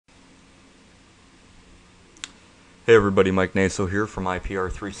Hey everybody, Mike Naso here from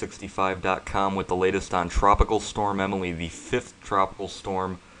IPR365.com with the latest on Tropical Storm Emily, the fifth tropical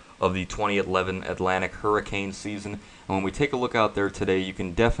storm of the 2011 Atlantic hurricane season. And when we take a look out there today, you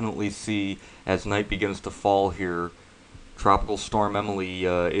can definitely see as night begins to fall here, Tropical Storm Emily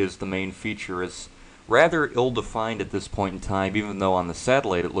is the main feature. It's rather ill-defined at this point in time, even though on the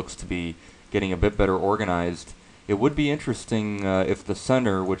satellite it looks to be getting a bit better organized. It would be interesting if the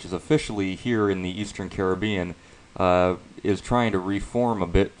center, which is officially here in the Eastern Caribbean, is trying to reform a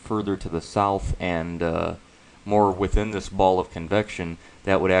bit further to the south and more within this ball of convection.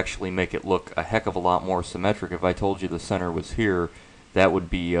 That would actually make it look a heck of a lot more symmetric. If I told you the center was here, that would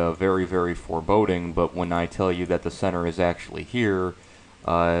be very, very foreboding, but when I tell you that the center is actually here,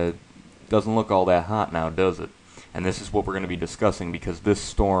 it doesn't look all that hot now, does it? And this is what we're going to be discussing, because this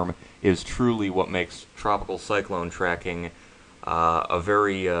storm is truly what makes tropical cyclone tracking a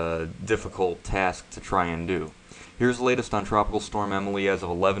very difficult task to try and do. Here's the latest on Tropical Storm Emily as of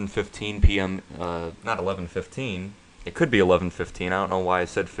 11:15 p.m. Not 11:15. It could be 11:15. I don't know why I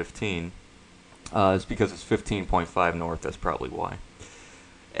said 15. It's because it's 15.5 north. That's probably why.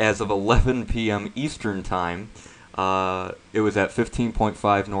 As of 11 p.m. Eastern Time, it was at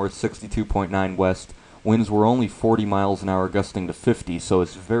 15.5 north, 62.9 west. Winds were only 40 miles an hour, gusting to 50, so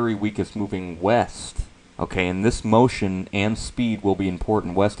it's very weakest moving west. Okay, and this motion and speed will be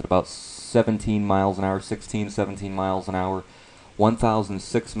important west at about 17 miles an hour, 16, 17 miles an hour,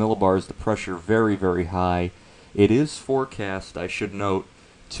 1,006 millibars, the pressure very, very high. It is forecast, I should note,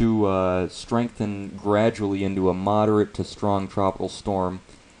 to strengthen gradually into a moderate to strong tropical storm,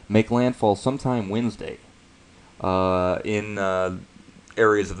 make landfall sometime Wednesday in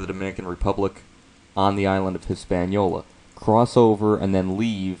areas of the Dominican Republic on the island of Hispaniola, cross over and then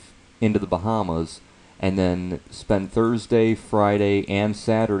leave into the Bahamas, and then spend Thursday, Friday, and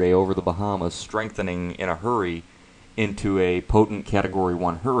Saturday over the Bahamas, strengthening in a hurry into a potent Category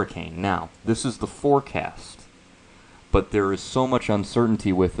 1 hurricane. Now, this is the forecast, but there is so much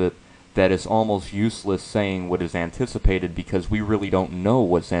uncertainty with it that it's almost useless saying what is anticipated, because we really don't know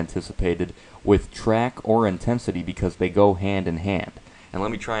what's anticipated with track or intensity, because they go hand in hand. And let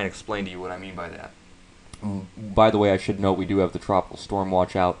me try and explain to you what I mean by that. By the way, I should note we do have the Tropical Storm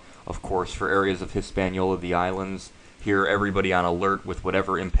Watch out, of course, for areas of Hispaniola, the islands. Here, everybody on alert with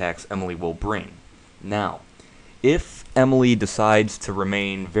whatever impacts Emily will bring. Now, if Emily decides to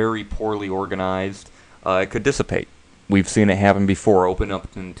remain very poorly organized, it could dissipate. We've seen it happen before, open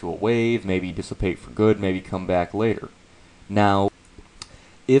up into a wave, maybe dissipate for good, maybe come back later. Now,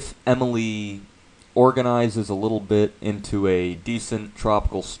 if Emily organizes a little bit into a decent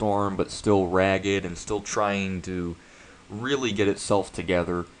tropical storm, but still ragged and still trying to really get itself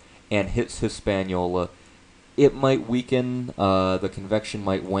together, and hits Hispaniola, it might weaken, the convection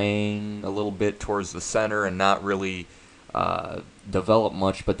might wane a little bit towards the center and not really develop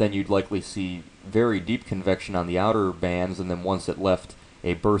much, but then you'd likely see very deep convection on the outer bands, and then once it left,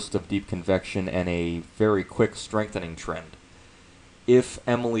 a burst of deep convection and a very quick strengthening trend. If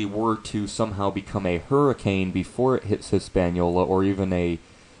Emily were to somehow become a hurricane before it hits Hispaniola, or even a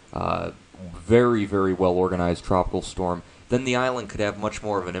very, very well-organized tropical storm, then the island could have much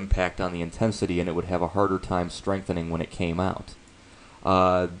more of an impact on the intensity, and it would have a harder time strengthening when it came out.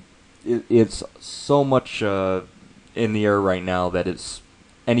 It's so much in the air right now that it's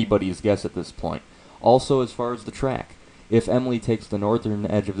anybody's guess at this point. Also, as far as the track, if Emily takes the northern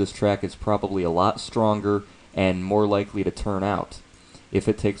edge of this track, it's probably a lot stronger and more likely to turn out. If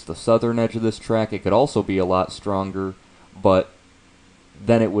it takes the southern edge of this track, it could also be a lot stronger, but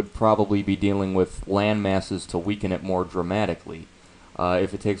then it would probably be dealing with land masses to weaken it more dramatically.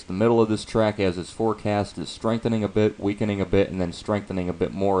 If it takes the middle of this track, as is forecast, is strengthening a bit, weakening a bit, and then strengthening a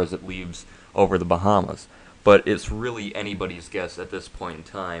bit more as it leaves over the Bahamas. But it's really anybody's guess at this point in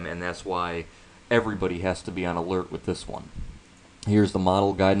time, and that's why everybody has to be on alert with this one. Here's the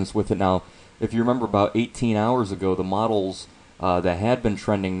model guidance with it. Now, if you remember about 18 hours ago, the models that had been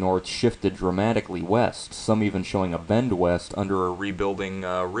trending north shifted dramatically west, some even showing a bend west under a rebuilding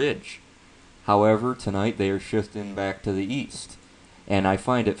ridge. However, tonight they are shifting back to the east. And I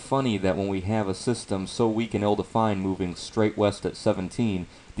find it funny that when we have a system so weak and ill-defined moving straight west at 17,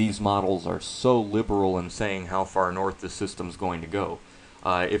 these models are so liberal in saying how far north this system's going to go.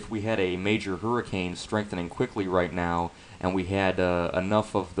 If we had a major hurricane strengthening quickly right now, and we had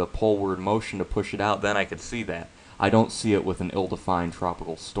enough of the poleward motion to push it out, then I could see that. I don't see it with an ill-defined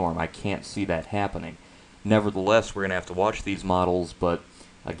tropical storm. I can't see that happening. Nevertheless, we're going to have to watch these models, but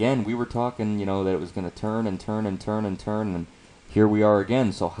again, we were talking, that it was going to turn and turn and turn and turn, and here we are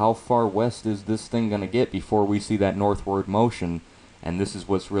again. So how far west is this thing going to get before we see that northward motion and this is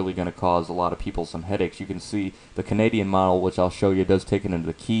what's really going to cause a lot of people some headaches. You can see the Canadian model, which I'll show you, does take it into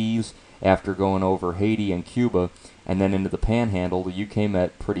the Keys after going over Haiti and Cuba, and then into the Panhandle. The UK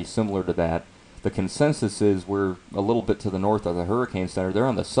Met pretty similar to that. The consensus is we're a little bit to the north of the hurricane center. They're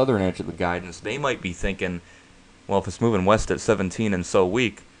on the southern edge of the guidance. They might be thinking, well, if it's moving west at 17 and so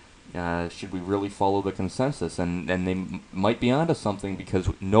weak, should we really follow the consensus? And they might be onto something, because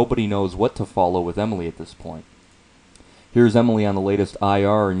nobody knows what to follow with Emily at this point. Here's Emily on the latest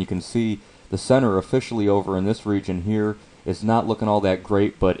IR, and you can see the center officially over in this region here is not looking all that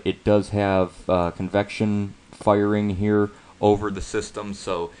great, but it does have convection firing here over the system,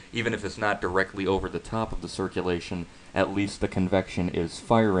 so even if it's not directly over the top of the circulation, at least the convection is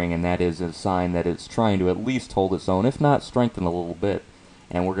firing, and that is a sign that it's trying to at least hold its own, if not strengthen a little bit.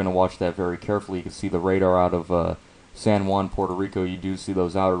 And we're going to watch that very carefully. You can see the radar out of San Juan, Puerto Rico. You do see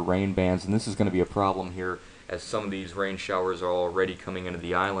those outer rain bands, and this is going to be a problem here, as some of these rain showers are already coming into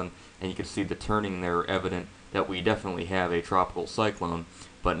the island, and you can see the turning there evident that we definitely have a tropical cyclone,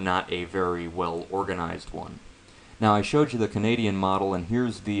 but not a very well organized one. Now, I showed you the Canadian model, and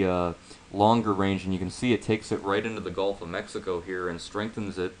here's the longer range, and you can see it takes it right into the Gulf of Mexico here and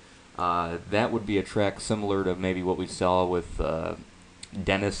strengthens it. That would be a track similar to maybe what we saw with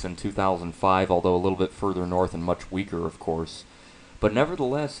Dennis in 2005, although a little bit further north and much weaker, of course. But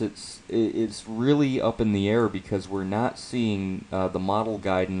nevertheless, it's really up in the air, because we're not seeing the model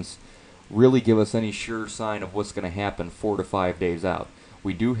guidance really give us any sure sign of what's going to happen 4 to 5 days out.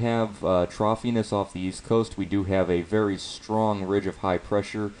 We do have troughiness off the east coast. We do have a very strong ridge of high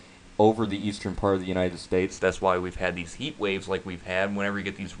pressure over the eastern part of the United States. That's why we've had these heat waves like we've had. Whenever you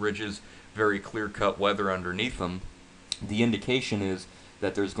get these ridges, very clear-cut weather underneath them, the indication is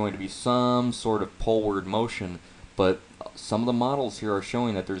that there's going to be some sort of poleward motion, but some of the models here are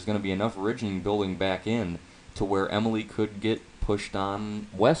showing that there's going to be enough ridging building back in to where Emily could get pushed on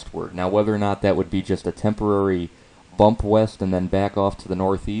westward. Now, whether or not that would be just a temporary bump west and then back off to the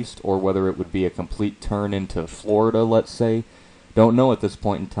northeast, or whether it would be a complete turn into Florida, let's say, don't know at this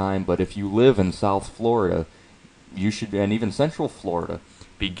point in time. But if you live in South Florida, you should, and even Central Florida,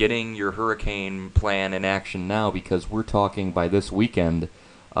 be getting your hurricane plan in action now, because we're talking by this weekend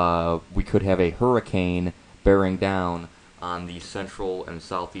we could have a hurricane bearing down on the central and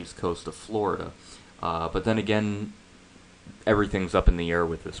southeast coast of Florida. But then again, everything's up in the air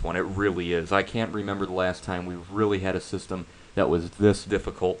with this one. It really is. I can't remember the last time we really had a system that was this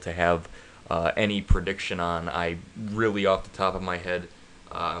difficult to have any prediction on. I really, off the top of my head,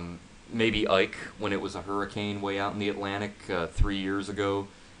 maybe Ike, when it was a hurricane way out in the Atlantic 3 years ago,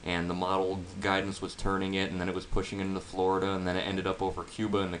 and the model guidance was turning it, and then it was pushing into Florida, and then it ended up over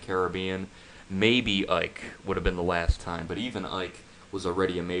Cuba and the Caribbean. Maybe Ike would have been the last time, but even Ike was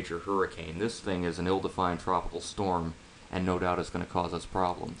already a major hurricane. This thing is an ill-defined tropical storm, and no doubt it's going to cause us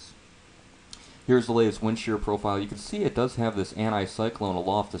problems. Here's the latest wind shear profile. You can see it does have this anticyclone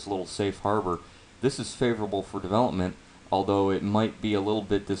aloft, this little safe harbor. This is favorable for development, although it might be a little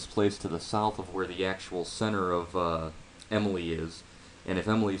bit displaced to the south of where the actual center of Emily is. And if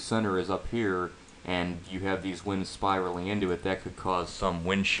Emily's center is up here, and you have these winds spiraling into it, that could cause some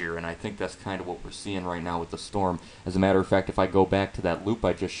wind shear, and I think that's kind of what we're seeing right now with the storm. As a matter of fact, if I go back to that loop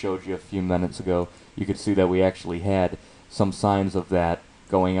I just showed you a few minutes ago, you could see that we actually had some signs of that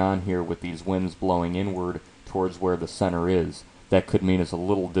going on here with these winds blowing inward towards where the center is. That could mean it's a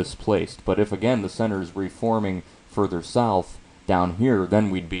little displaced. But if, again, the center is reforming further south down here, then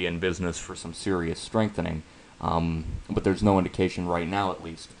we'd be in business for some serious strengthening. But there's no indication right now, at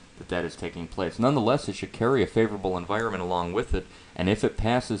least, that that is taking place. Nonetheless, it should carry a favorable environment along with it, and if it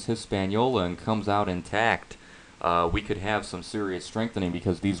passes Hispaniola and comes out intact, we could have some serious strengthening,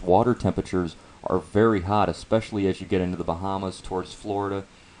 because these water temperatures are very hot, especially as you get into the Bahamas towards Florida.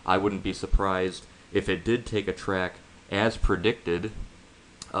 I wouldn't be surprised if it did take a track as predicted.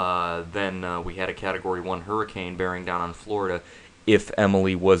 Then we had a Category 1 hurricane bearing down on Florida. If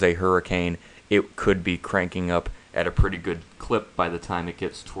Emily was a hurricane, it could be cranking up at a pretty good clip by the time it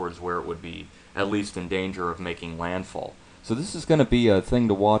gets towards where it would be at least in danger of making landfall. So this is going to be a thing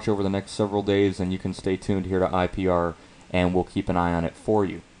to watch over the next several days, and you can stay tuned here to IPR, and we'll keep an eye on it for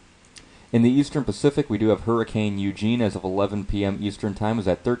you. In the Eastern Pacific, we do have Hurricane Eugene as of 11 p.m. Eastern Time. Is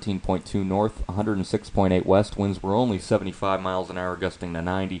at 13.2 north, 106.8 west. Winds were only 75 miles an hour, gusting to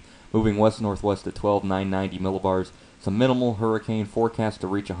 90. Moving west-northwest at 12,990 millibars. Some minimal hurricane forecast to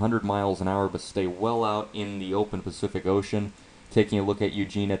reach 100 miles an hour, but stay well out in the open Pacific Ocean. Taking a look at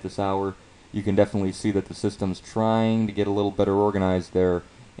Eugene at this hour, you can definitely see that the system's trying to get a little better organized there,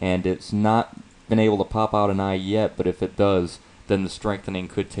 and it's not been able to pop out an eye yet, but if it does, then the strengthening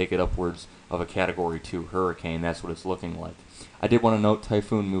could take it upwards of a Category 2 hurricane. That's what it's looking like. I did want to note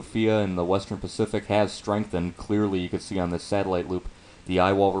Typhoon Mufia in the Western Pacific has strengthened. Clearly, you could see on this satellite loop the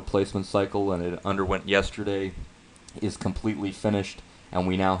eyewall replacement cycle, and it underwent yesterday, is completely finished, and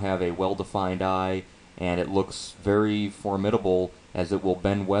we now have a well-defined eye, and it looks very formidable as it will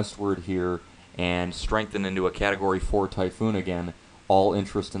bend westward here and strengthen into a Category 4 typhoon again. All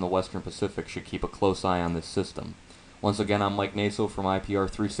interest in the Western Pacific should keep a close eye on this system. Once again, I'm Mike Naso from IPR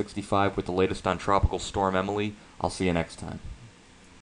 365 with the latest on Tropical Storm Emily. I'll see you next time.